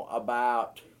judgmental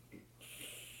about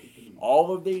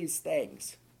all of these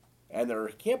things. And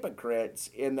they're hypocrites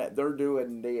in that they're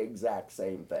doing the exact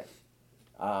same thing.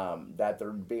 That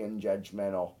they're being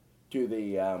judgmental to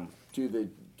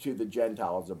the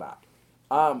Gentiles about.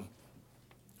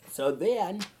 So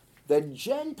then the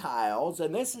Gentiles,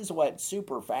 and this is what's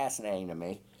super fascinating to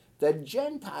me, the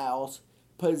Gentiles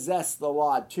possess the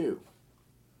law too,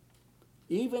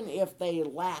 even if they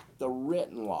lack the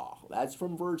written law. That's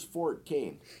from verse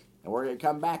 14. And we're going to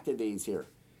come back to these here.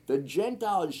 The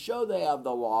Gentiles show they have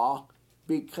the law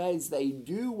because they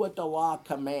do what the law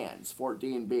commands,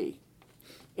 14b.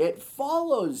 It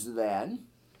follows then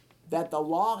that the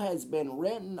law has been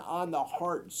written on the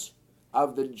hearts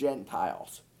of the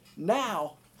Gentiles.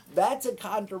 Now, that's a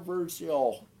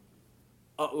controversial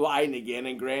line again,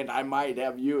 and Grant, I might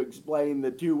have you explain the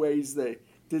two ways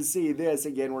to see this.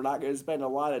 Again, we're not going to spend a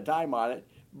lot of time on it,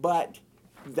 but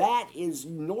that is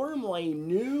normally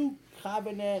New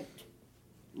Covenant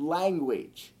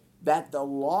language, that the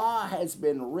law has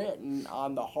been written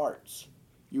on the hearts.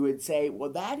 You would say,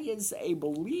 well, that is a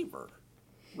believer,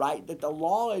 right? That the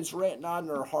law is written on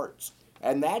their hearts.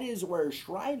 And that is where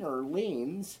Schreiner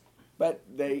leans. But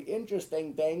the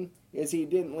interesting thing is he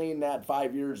didn't lean that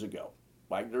 5 years ago.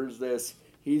 Like there's this,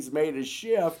 he's made a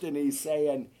shift and he's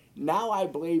saying, now I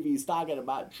believe he's talking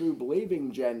about true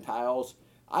believing Gentiles.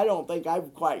 I don't think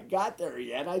I've quite got there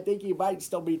yet. I think he might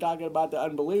still be talking about the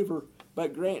unbeliever.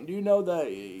 But Grant, do you know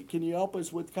can you help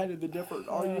us with kind of the different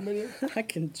argument here? I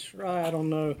can try. I don't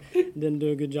know. Didn't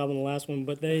do a good job on the last one,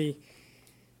 but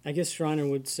I guess Schreiner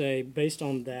would say, based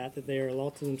on that they are a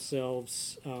law to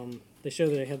themselves. They show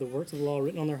that they have the works of the law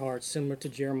written on their hearts, similar to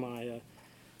Jeremiah,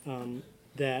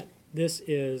 that this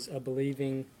is a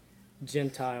believing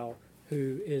Gentile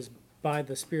who is, by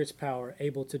the Spirit's power,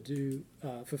 able to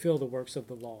fulfill the works of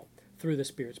the law through the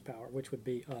Spirit's power, which would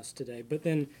be us today. But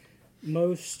then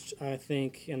most, I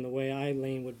think, and the way I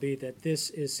lean would be that this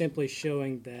is simply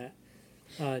showing that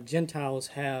Gentiles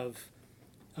have,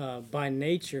 by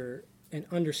nature, an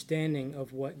understanding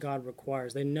of what God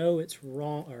requires. They know it's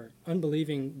wrong, or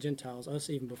unbelieving Gentiles, us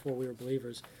even before we were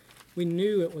believers, we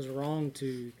knew it was wrong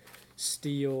to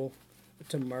steal,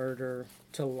 to murder,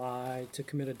 to lie, to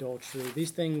commit adultery.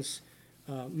 These things,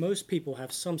 most people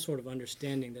have some sort of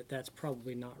understanding that that's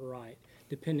probably not right,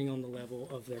 depending on the level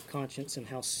of their conscience and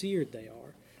how seared they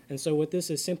are. And so what this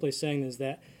is simply saying is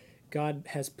that God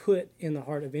has put in the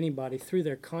heart of anybody, through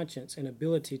their conscience, an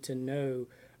ability to know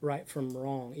right from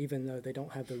wrong, even though they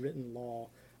don't have the written law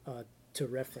to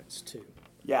reference to.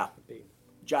 Yeah.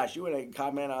 Josh, you want to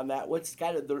comment on that? What's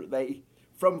kind of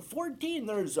from 14,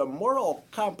 there's a moral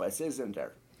compass, isn't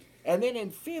there? And then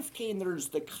in 15, there's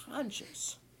the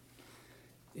conscience.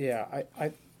 Yeah,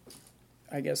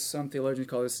 I guess some theologians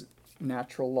call this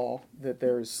natural law, that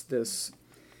there's this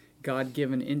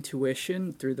God-given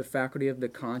intuition through the faculty of the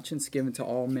conscience given to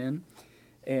all men.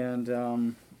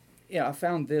 And I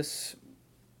found this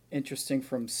interesting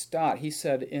from Stott. He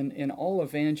said, in all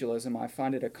evangelism, I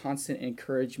find it a constant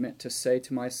encouragement to say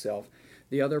to myself,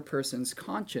 the other person's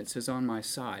conscience is on my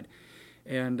side.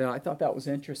 And I thought that was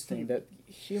interesting, that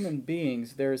human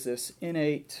beings, there's this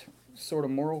innate sort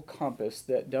of moral compass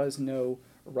that does know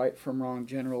right from wrong,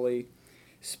 generally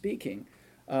speaking.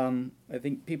 I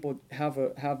think people have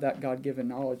that God-given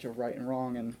knowledge of right and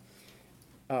wrong,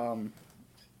 and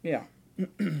yeah.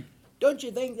 Don't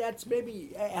you think that's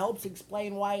maybe helps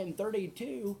explain why in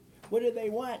 32, what do they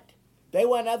want? They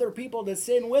want other people to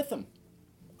sin with them.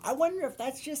 I wonder if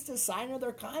that's just a sign of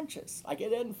their conscience. Like,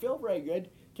 it doesn't feel very good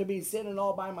to be sinning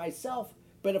all by myself,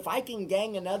 but if I can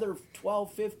gang another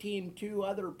 12, 15, 2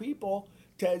 other people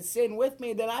to sin with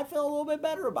me, then I feel a little bit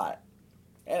better about it.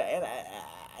 And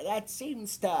that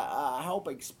seems to help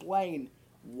explain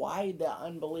why the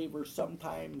unbeliever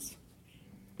sometimes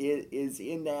is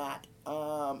in that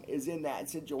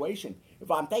situation. If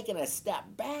I'm taking a step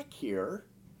back here,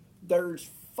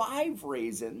 there's 5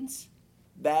 reasons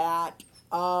that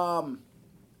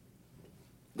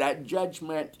that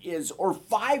judgment is, or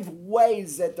 5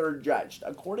 ways that they're judged.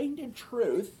 According to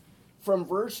truth, from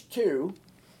verse 2,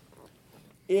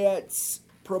 it's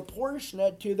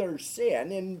proportionate to their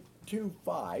sin in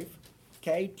 2:5.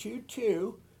 Okay,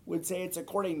 2:2 would say it's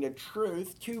according to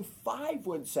truth. 2:5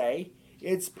 would say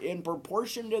it's in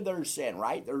proportion to their sin,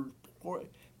 right?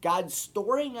 God's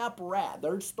storing up wrath.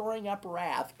 They're storing up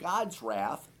wrath, God's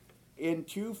wrath, in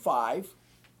 2:5.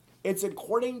 It's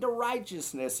according to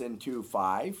righteousness in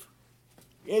 2:5.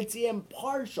 It's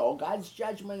impartial. God's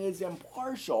judgment is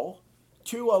impartial,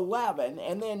 2:11.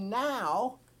 And then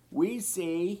now we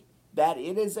see that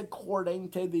it is according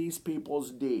to these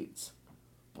people's deeds.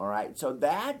 All right, so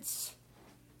that's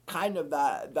kind of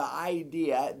the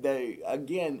idea.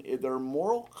 Again, their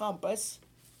moral compass,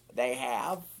 they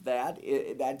have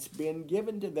that's been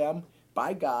given to them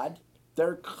by God.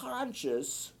 They're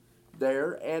conscious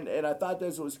there, and I thought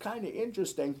this was kind of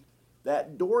interesting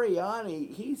that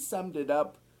Doriani, he summed it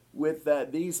up with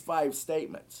these 5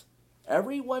 statements.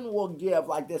 Everyone will give,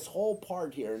 like this whole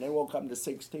part here, and then we'll come to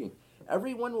 16.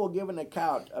 Everyone will give an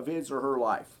account of his or her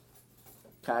life.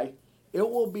 Okay? It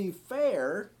will be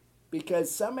fair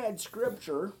because some had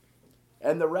scripture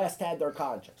and the rest had their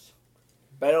conscience.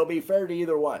 But it'll be fair to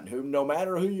either one, no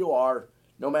matter who you are,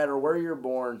 no matter where you're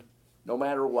born, no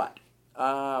matter what.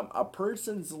 a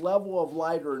person's level of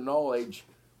light or knowledge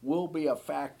will be a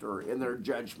factor in their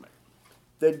judgment.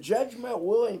 The judgment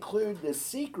will include the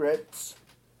secrets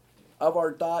of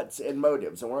our thoughts and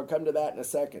motives, and we're going to come to that in a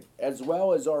second, as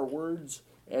well as our words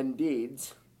and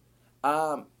deeds.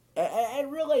 And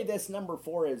really, this number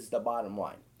 4 is the bottom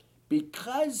line.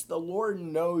 Because the Lord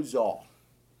knows all,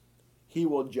 he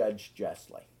will judge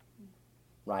justly.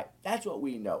 Right? That's what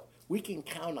we know. We can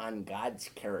count on God's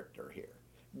character here.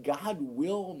 God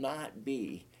will not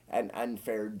be an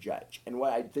unfair judge. And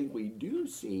what I think we do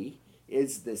see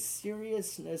is the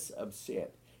seriousness of sin.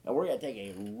 And we're going to take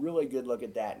a really good look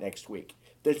at that next week.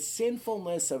 The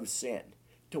sinfulness of sin,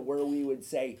 to where we would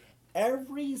say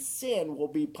every sin will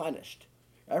be punished.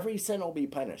 Every sin will be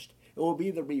punished. It will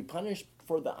either be punished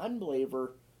for the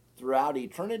unbeliever throughout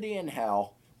eternity in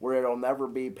hell, where it'll never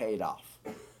be paid off.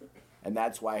 And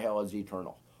that's why hell is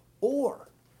eternal. Or,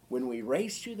 when we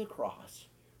race to the cross,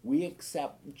 we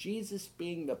accept Jesus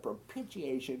being the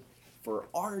propitiation for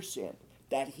our sin,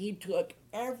 that he took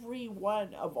every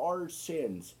one of our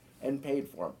sins and paid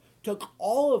for them. Took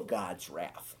all of God's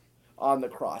wrath on the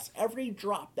cross. Every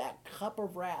drop, that cup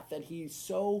of wrath that he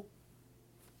so,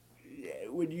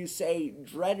 would you say,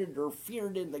 dreaded or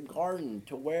feared in the garden,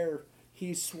 to where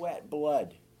he sweat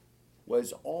blood,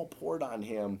 was all poured on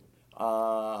him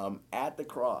at the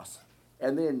cross.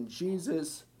 And then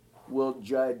Jesus will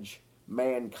judge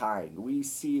mankind. We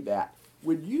see that.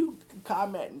 Would you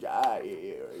comment,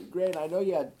 Grant, I know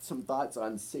you had some thoughts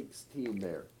on 16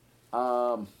 there.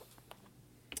 On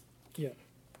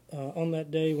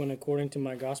that day when, according to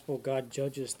my gospel, God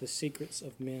judges the secrets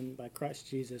of men by Christ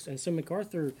Jesus. And so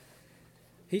MacArthur,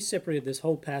 he separated this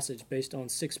whole passage based on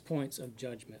 6 points of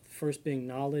judgment. The first being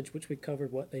knowledge, which we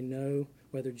covered, what they know,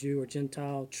 whether Jew or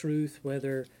Gentile; truth,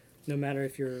 whether, no matter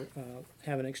if you're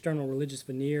have an external religious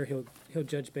veneer, he'll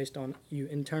judge based on you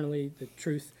internally, the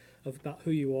truth about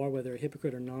who you are, whether a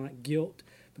hypocrite or not; guilt,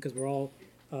 because we're all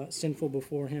sinful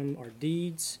before him; our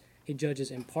deeds. He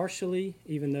judges impartially,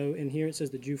 even though in here it says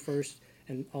the Jew first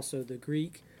and also the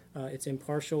Greek. It's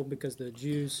impartial because the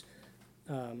Jews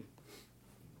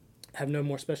have no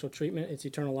more special treatment. It's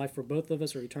eternal life for both of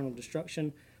us, or eternal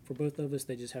destruction for both of us.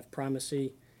 They just have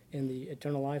primacy in the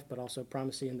eternal life, but also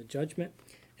primacy in the judgment.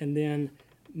 And then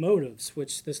motives,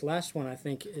 which this last one I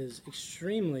think is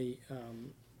extremely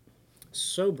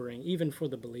sobering, even for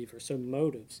the believer. So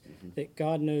motives, that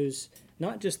God knows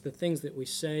not just the things that we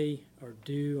say or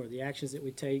do, or the actions that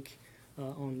we take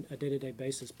on a day-to-day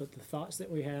basis, but the thoughts that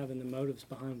we have and the motives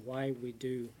behind why we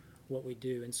do what we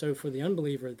do. And so for the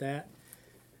unbeliever, that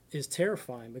is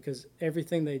terrifying, because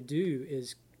everything they do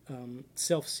is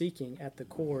self-seeking at the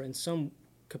core in some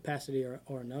capacity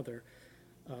or another.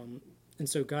 And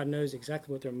so God knows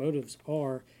exactly what their motives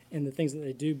are and the things that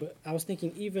they do. But I was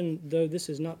thinking, even though this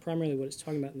is not primarily what it's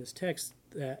talking about in this text,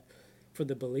 that for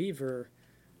the believer,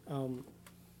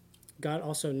 God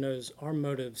also knows our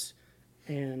motives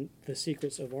and the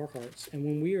secrets of our hearts. And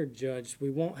when we are judged, we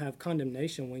won't have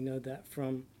condemnation. We know that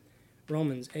from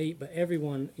Romans 8. But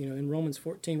everyone, in Romans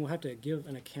 14, will have to give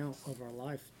an account of our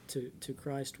life to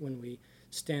Christ when we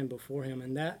stand before him.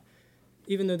 And that,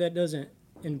 even though that doesn't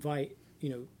invite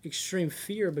extreme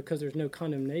fear because there's no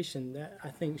condemnation, that I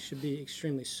think should be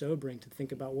extremely sobering to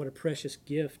think about what a precious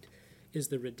gift is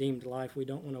the redeemed life. We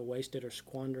don't want to waste it or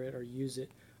squander it or use it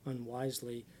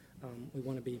unwisely. We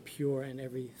want to be pure in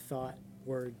every thought,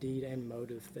 word, deed, and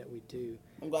motive that we do.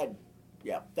 I'm glad.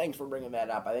 Yeah, thanks for bringing that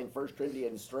up. I think 1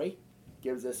 Corinthians 3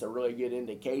 gives us a really good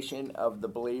indication of the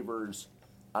believer's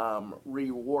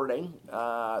rewarding.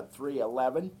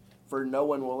 3:11. For no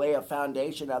one will lay a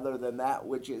foundation other than that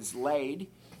which is laid,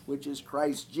 which is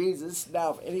Christ Jesus.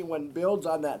 Now, if anyone builds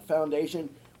on that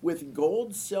foundation with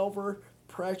gold, silver,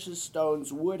 precious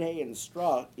stones, wood, hay, and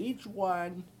straw, each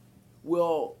one's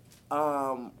work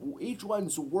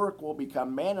will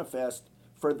become manifest,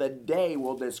 for the day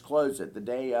will disclose it, the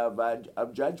day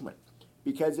of judgment,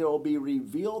 because it will be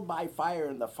revealed by fire,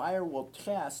 and the fire will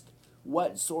test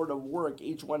what sort of work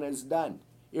each one has done.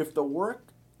 If the work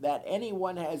that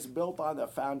anyone has built on the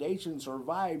foundation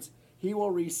survives, he will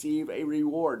receive a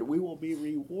reward. We will be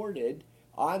rewarded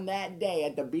on that day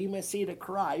at the bema seat of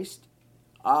Christ.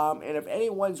 And if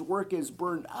anyone's work is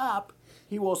burned up,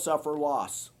 he will suffer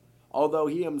loss, although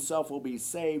he himself will be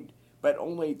saved, but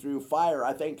only through fire.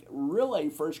 I think really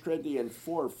 1 Corinthians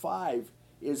 4:5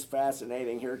 is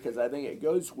fascinating here, because I think it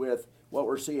goes with what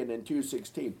we're seeing in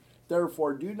 2:16.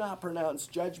 Therefore, do not pronounce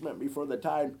judgment before the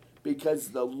time, because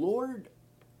the Lord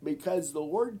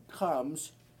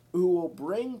comes, who will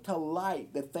bring to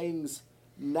light the things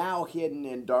now hidden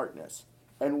in darkness,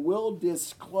 and will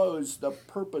disclose the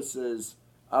purposes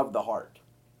of the heart.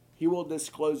 He will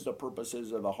disclose the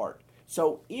purposes of the heart.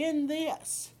 So in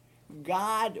this,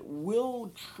 God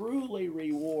will truly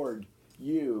reward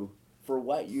you for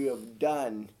what you have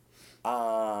done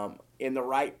in the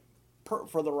right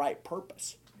for the right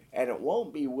purpose. And it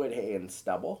won't be wood, hay, and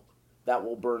stubble that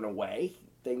will burn away.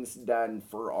 Things done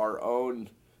for our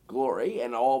own glory,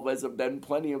 and all of us have done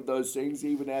plenty of those things,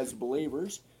 even as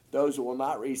believers. Those will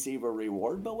not receive a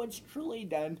reward, but what's truly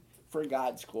done for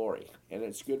God's glory. And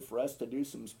it's good for us to do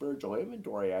some spiritual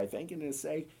inventory, I think, and to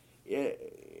say,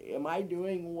 am I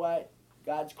doing what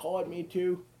God's calling me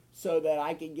to so that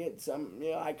I can get some,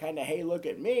 I kind of, hey, look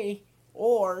at me,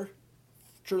 or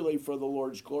truly for the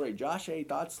Lord's glory. Josh, any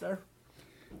thoughts there?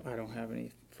 I don't have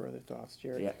any further thoughts,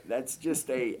 Jerry. Yeah, that's just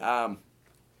I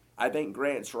think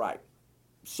Grant's right.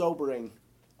 Sobering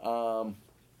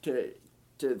to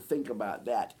think about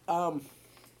that.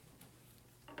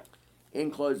 In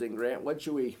closing, Grant, what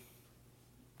do we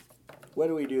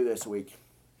do this week?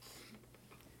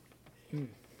 Yeah,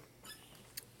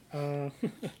 I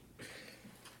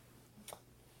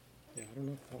don't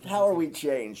know. How are we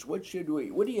changed? What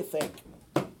do you think?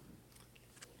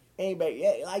 Anybody,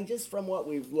 yeah, like just from what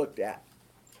we've looked at,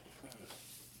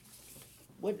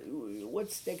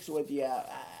 what sticks with you?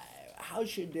 How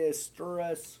should this stir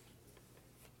us?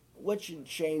 What should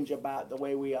change about the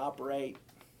way we operate?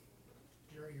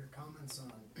 Jerry, your comments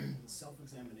on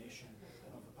self-examination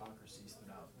of hypocrisy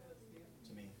stood out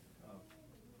to me.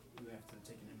 We have to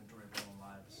take an inventory of our own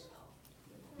lives.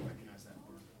 Recognize that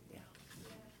word. Yeah.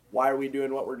 Why are we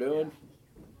doing what we're doing?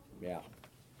 Yeah.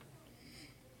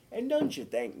 And don't you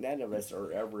think none of us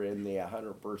are ever in the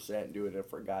 100% doing it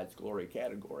for God's glory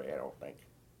category? I don't think.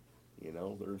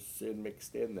 There's sin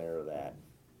mixed in there that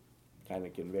kind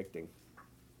of convicting.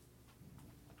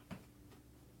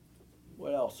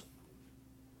 What else?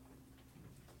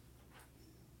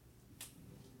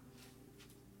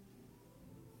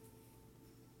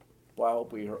 Well, I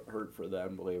hope we hurt for the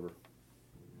unbeliever.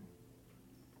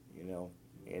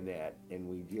 And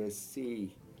we just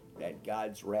see that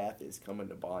God's wrath is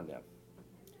coming upon them.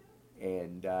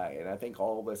 And I think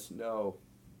all of us know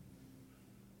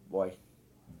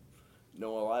a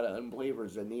lot of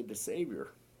unbelievers that need the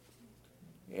Savior.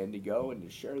 And to go and to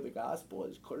share the gospel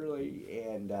as clearly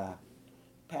and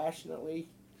passionately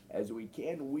as we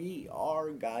can. We are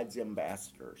God's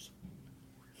ambassadors.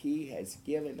 He has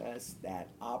given us that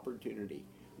opportunity.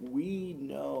 We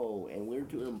know, and we're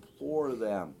to implore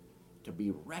them to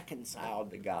be reconciled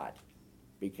to God.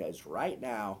 Because right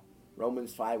now,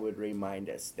 Romans 5 would remind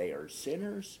us they are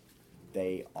sinners,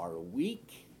 they are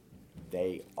weak,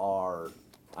 they are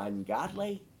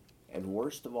ungodly, and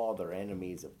worst of all, they're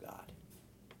enemies of God.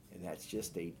 And that's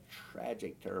just a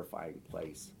tragic, terrifying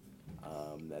place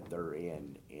that they're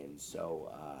in. And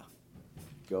so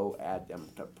go at them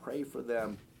to pray for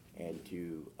them and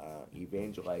to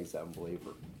evangelize the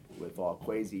unbeliever. With all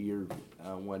Kwesi, you're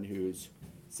one who's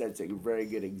sets a very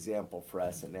good example for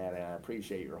us in that, and I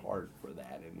appreciate your heart for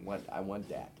that. And I want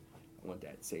that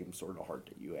same sort of heart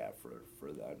that you have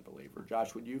for the unbeliever.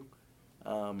 Josh, would you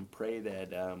pray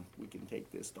that we can take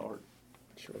this to heart?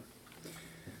 Sure.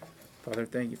 Father,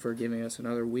 thank you for giving us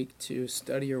another week to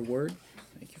study your word.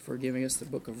 Thank you for giving us the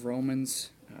book of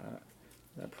Romans.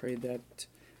 I pray that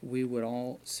we would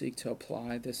all seek to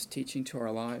apply this teaching to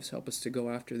our lives. Help us to go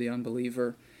after the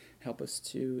unbeliever. Help us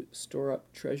to store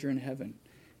up treasure in heaven.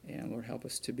 And Lord, help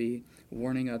us to be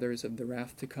warning others of the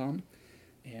wrath to come.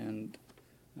 And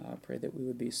I pray that we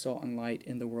would be salt and light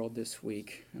in the world this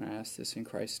week. And I ask this in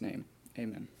Christ's name.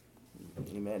 Amen.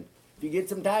 Amen. If you get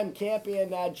some time, camp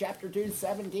in chapter 2,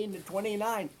 17 to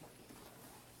 29.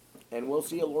 And we'll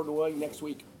see you, Lord willing, next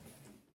week.